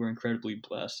now, I think we're incredibly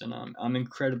blessed, and I'm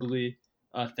incredibly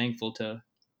thankful to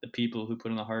the people who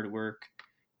put in the hard work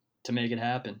to make it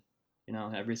happen.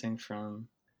 Everything from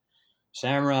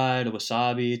Samurai to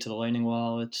Wasabi to the Lightning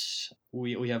wallets.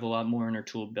 We have a lot more in our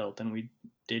tool belt than we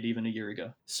did even a year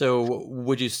ago. So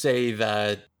would you say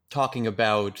that, talking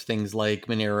about things like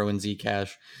Monero and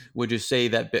Zcash, would you say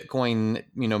that Bitcoin,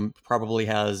 probably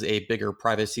has a bigger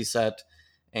privacy set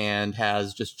and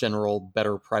has just general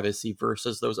better privacy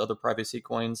versus those other privacy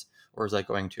coins, or is that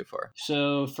going too far?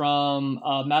 So from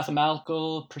a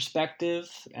mathematical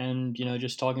perspective and,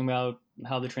 just talking about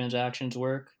how the transactions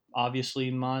work,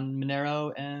 obviously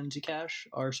Monero and Zcash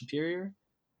are superior.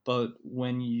 But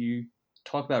when you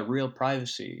talk about real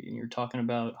privacy and you're talking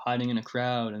about hiding in a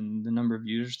crowd and the number of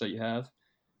users that you have,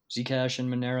 Zcash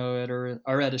and Monero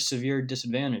are at a severe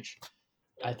disadvantage.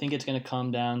 I think it's going to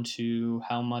come down to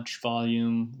how much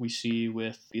volume we see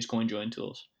with these coin join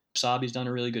tools. Wasabi's done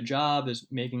a really good job as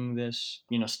making this,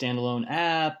 standalone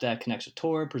app that connects to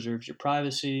Tor, preserves your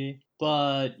privacy,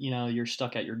 but, you're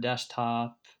stuck at your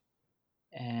desktop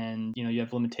and, you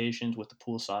have limitations with the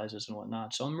pool sizes and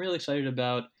whatnot. So I'm really excited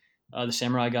about the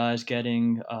Samurai guys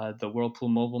getting the Whirlpool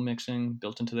mobile mixing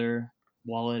built into their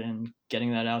wallet and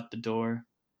getting that out the door.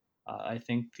 I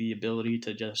think the ability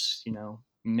to just,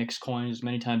 mix coins as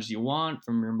many times as you want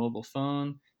from your mobile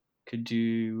phone could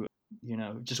do,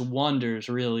 just wonders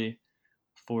really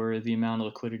for the amount of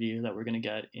liquidity that we're going to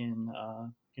get in,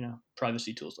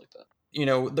 privacy tools like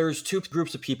that. There's two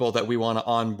groups of people that we want to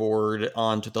onboard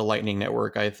onto the Lightning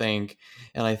Network, I think.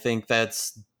 And I think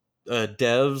that's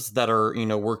devs that are,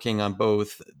 working on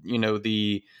both,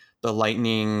 the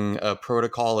Lightning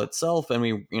protocol itself and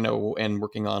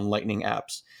working on Lightning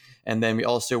apps. And then we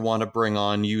also want to bring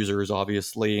on users,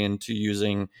 obviously, into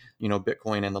using,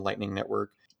 Bitcoin and the Lightning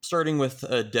Network. Starting with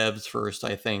devs first,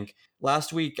 I think.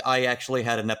 Last week, I actually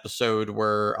had an episode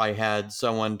where I had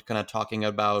someone kind of talking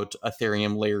about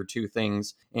Ethereum Layer 2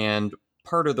 things. And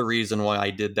part of the reason why I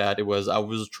did that, I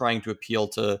was trying to appeal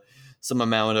to some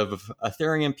amount of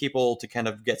Ethereum people to kind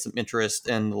of get some interest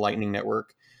in the Lightning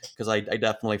Network. Because I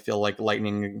definitely feel like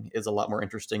Lightning is a lot more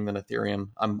interesting than Ethereum.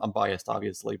 I'm biased,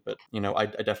 obviously, but I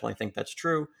definitely think that's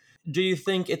true. Do you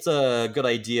think it's a good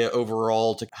idea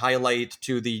overall to highlight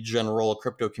to the general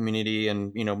crypto community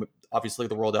and obviously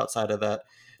the world outside of that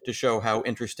to show how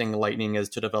interesting Lightning is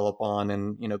to develop on,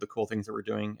 and the cool things that we're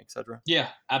doing, etc. Yeah,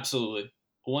 absolutely.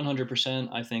 100%,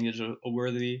 I think is a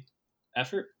worthy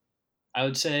effort. I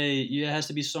would say it has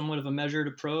to be somewhat of a measured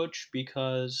approach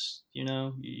because, you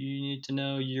need to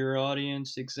know your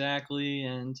audience exactly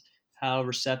and how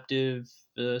receptive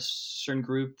a certain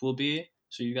group will be.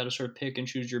 So you got to sort of pick and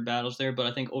choose your battles there. But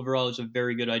I think overall it's a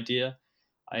very good idea.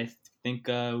 I think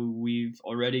we've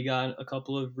already got a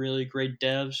couple of really great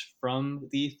devs from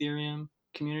the Ethereum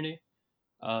community.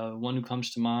 One who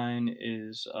comes to mind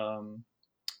is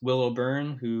Will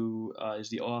O'Byrne, who is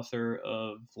the author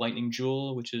of Lightning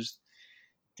Jewel, which is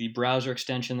the browser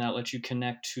extension that lets you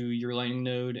connect to your Lightning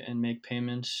node and make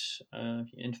payments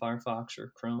in Firefox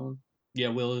or Chrome. Yeah,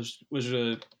 Will was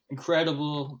an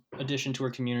incredible addition to our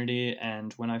community,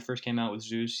 and when I first came out with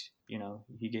Zeus,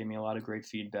 he gave me a lot of great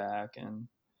feedback and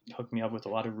hooked me up with a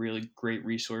lot of really great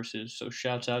resources. So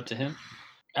shouts out to him.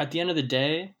 At the end of the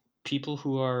day, people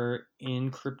who are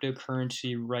in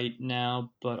cryptocurrency right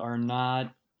now but are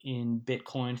not in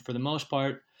Bitcoin for the most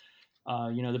part,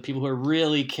 the people who are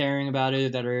really caring about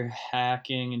it, that are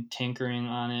hacking and tinkering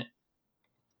on it,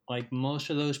 like most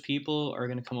of those people are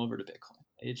going to come over to Bitcoin.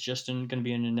 It's just going to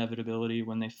be an inevitability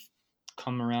when they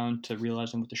come around to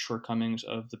realizing what the shortcomings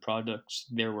of the products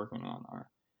they're working on are.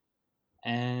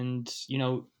 And,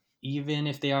 even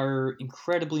if they are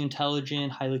incredibly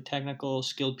intelligent, highly technical,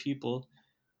 skilled people,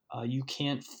 you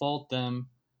can't fault them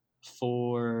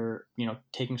for,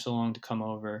 taking so long to come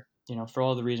over. For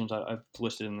all the reasons I've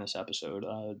listed in this episode.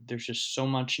 There's just so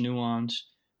much nuance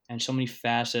and so many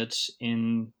facets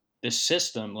in this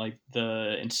system, like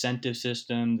the incentive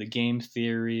system, the game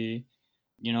theory,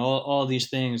 all these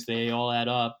things, they all add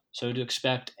up. So to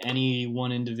expect any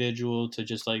one individual to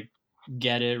just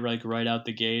get it right out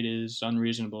the gate is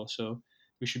unreasonable. So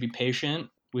we should be patient.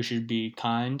 We should be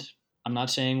kind. I'm not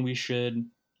saying we should,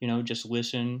 just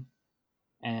listen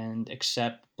and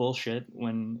accept bullshit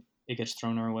when it gets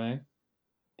thrown our way.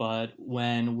 But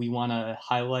when we want to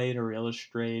highlight or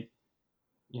illustrate,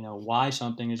 why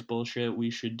something is bullshit, we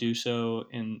should do so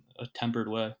in a tempered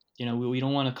way. We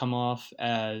don't want to come off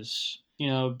as,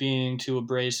 being too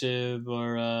abrasive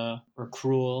or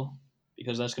cruel,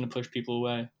 because that's going to push people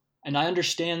away. And I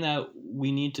understand that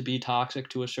we need to be toxic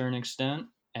to a certain extent.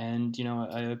 And,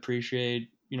 I appreciate,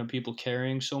 people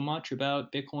caring so much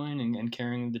about Bitcoin and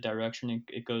caring the direction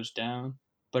it goes down.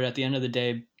 But at the end of the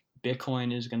day,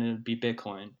 Bitcoin is going to be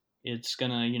Bitcoin. It's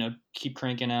going to, keep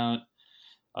cranking out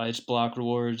its block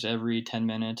rewards every 10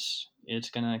 minutes.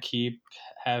 It's going to keep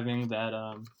having that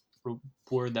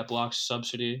reward, that block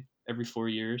subsidy every 4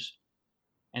 years.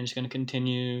 And it's going to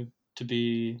continue to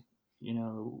be,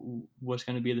 what's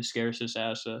going to be the scarcest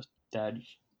asset that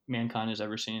mankind has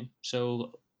ever seen.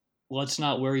 So let's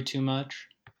not worry too much.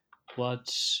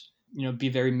 Let's, be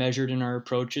very measured in our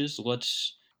approaches.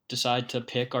 Let's decide to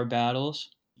pick our battles.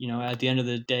 At the end of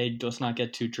the day, let's not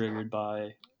get too triggered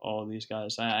by all of these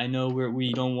guys. I know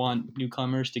we don't want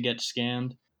newcomers to get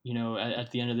scammed.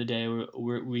 At the end of the day,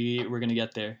 we're going to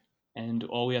get there. And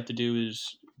all we have to do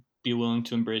is be willing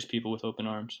to embrace people with open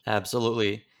arms.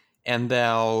 Absolutely. And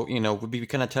now, we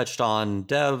kind of touched on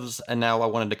devs, and now I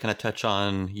wanted to kind of touch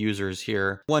on users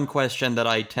here. One question that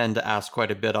I tend to ask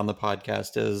quite a bit on the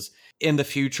podcast is, in the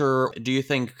future, do you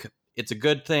think it's a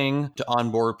good thing to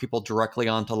onboard people directly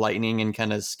onto Lightning and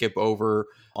kind of skip over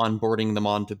onboarding them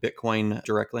onto Bitcoin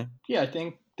directly? Yeah, I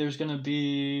think there's going to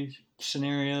be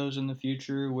scenarios in the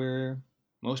future where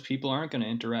most people aren't going to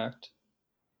interact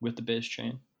with the base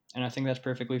chain. And I think that's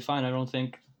perfectly fine. I don't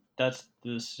think that's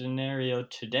the scenario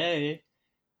today.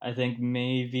 I think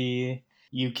maybe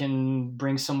you can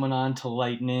bring someone on to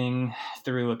Lightning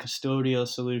through a custodial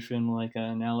solution like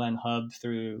an LN hub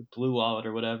through Blue Wallet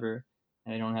or whatever,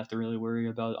 and they don't have to really worry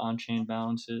about on-chain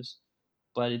balances.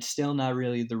 But it's still not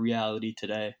really the reality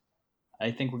today.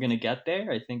 I think we're going to get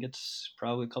there. I think it's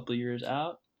probably a couple of years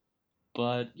out.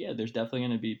 But yeah, there's definitely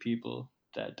going to be people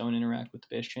that don't interact with the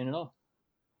base chain at all.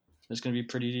 It's going to be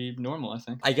pretty normal, I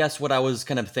think. I guess what I was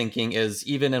kind of thinking is,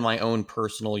 even in my own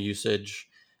personal usage,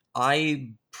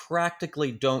 I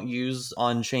practically don't use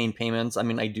on-chain payments. I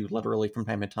mean, I do literally from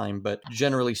time to time, but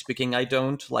generally speaking, I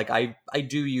don't. Like, I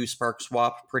do use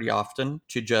SparkSwap pretty often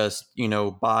to just,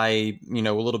 buy,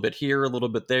 a little bit here, a little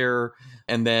bit there.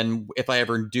 And then if I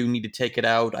ever do need to take it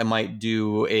out, I might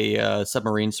do a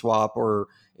submarine swap or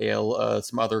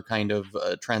some other kind of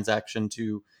transaction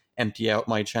to empty out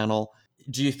my channel.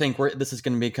 Do you think this is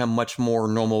going to become much more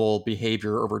normal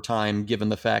behavior over time, given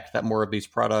the fact that more of these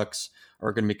products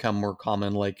are going to become more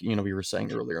common, like, we were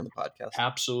saying earlier in the podcast?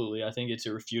 Absolutely. I think it's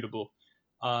irrefutable.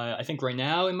 I think right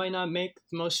now it might not make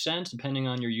the most sense depending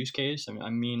on your use case.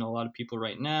 I mean, a lot of people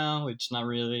right now, it's not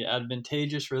really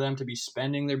advantageous for them to be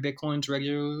spending their Bitcoins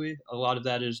regularly. A lot of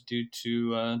that is due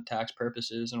to tax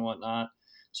purposes and whatnot.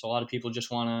 So a lot of people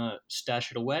just want to stash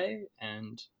it away.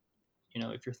 And,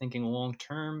 if you're thinking long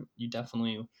term, you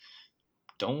definitely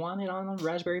don't want it on a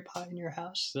Raspberry Pi in your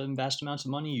house. The vast amounts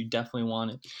of money, you definitely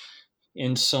want it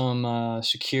in some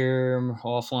secure,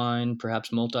 offline,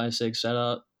 perhaps multi-sig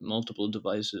setup, multiple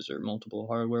devices or multiple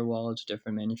hardware wallets,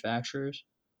 different manufacturers.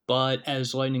 But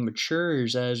as Lightning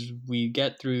matures, as we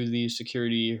get through these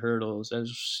security hurdles,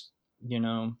 as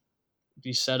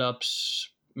these setups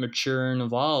mature and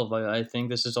evolve, I think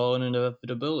this is all an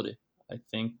inevitability. I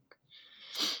think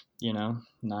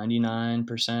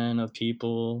 99% of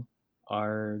people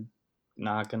are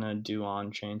not going to do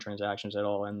on-chain transactions at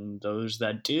all, and those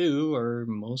that do are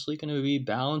mostly going to be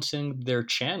balancing their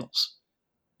channels.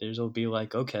 There'll be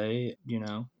like, okay,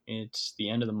 it's the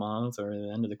end of the month or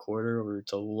the end of the quarter, or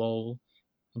it's a lull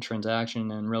in transaction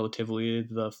and relatively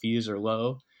the fees are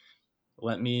low.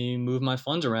 Let me move my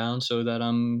funds around so that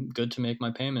I'm good to make my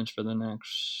payments for the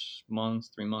next month,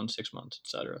 3 months, 6 months,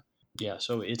 etc. Yeah,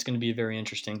 so it's going to be very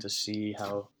interesting to see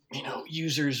how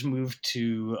users move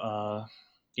to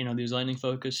these Lightning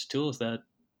focused tools that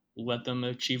let them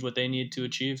achieve what they need to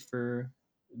achieve for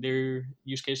their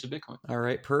use case of Bitcoin. All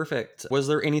right, perfect. Was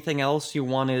there anything else you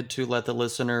wanted to let the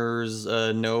listeners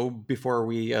know before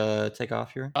we take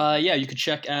off here? Yeah, you could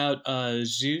check out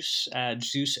Zeus at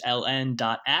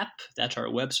zeusln.app. That's our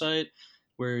website.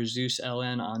 We're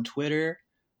ZeusLN on Twitter,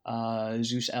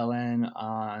 ZeusLN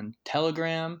on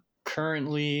Telegram.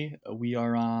 Currently, we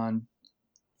are on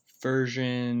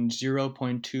version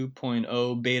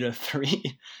 0.2.0 beta 3.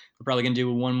 We're probably going to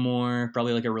do one more,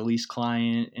 probably like a release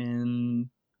client in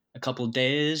a couple of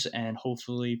days, and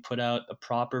hopefully put out a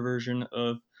proper version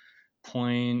of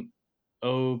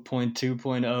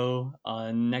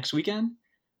 0.2.0 next weekend.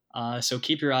 So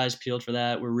keep your eyes peeled for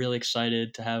that. We're really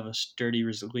excited to have a sturdy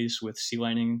release with C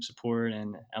Lightning support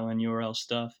and LN URL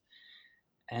stuff.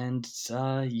 And just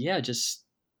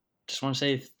want to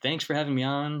say thanks for having me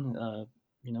on.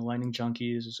 Lightning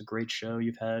Junkies is a great show.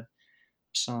 You've had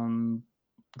some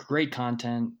great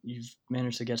content. You've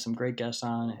managed to get some great guests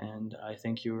on, and I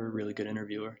think you're a really good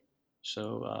interviewer.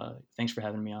 So thanks for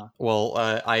having me on. Well,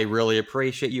 I really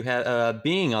appreciate you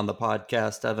being on the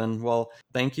podcast, Evan. Well,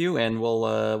 thank you, and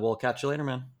we'll catch you later,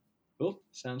 man. Cool.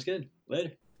 Sounds good.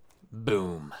 Later.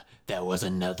 Boom. That was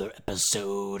another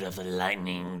episode of the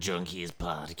Lightning Junkies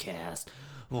podcast.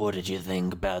 What did you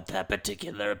think about that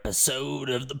particular episode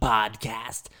of the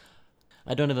podcast?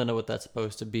 I don't even know what that's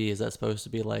supposed to be. Is that supposed to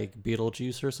be like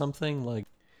Beetlejuice or something? Like,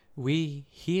 we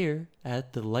here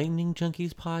at the Lightning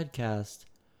Junkies podcast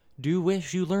do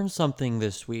wish you learned something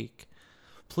this week.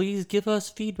 Please give us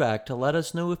feedback to let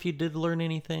us know if you did learn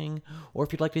anything, or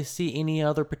if you'd like to see any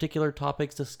other particular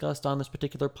topics discussed on this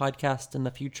particular podcast in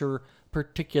the future,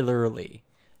 particularly.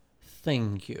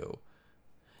 Thank you.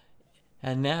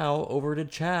 And now, over to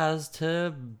Chaz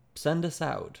to send us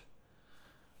out.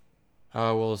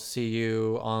 I will see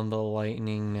you on the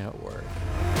Lightning Network.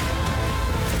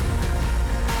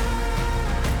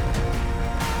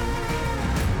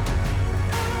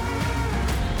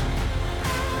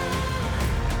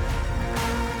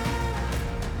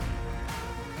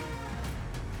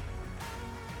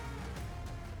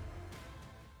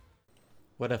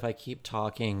 What if I keep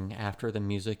talking after the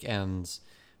music ends?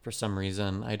 For some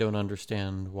reason, I don't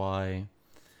understand why.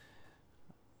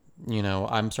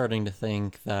 I'm starting to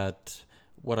think that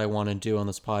what I want to do on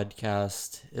this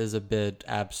podcast is a bit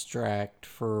abstract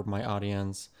for my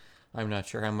audience. I'm not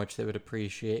sure how much they would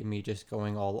appreciate me just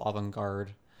going all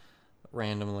avant-garde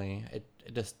randomly. It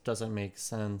just doesn't make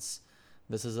sense.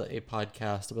 This is a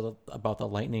podcast about the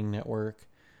Lightning Network.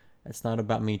 It's not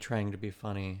about me trying to be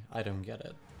funny. I don't get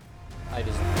it. I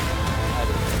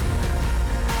don't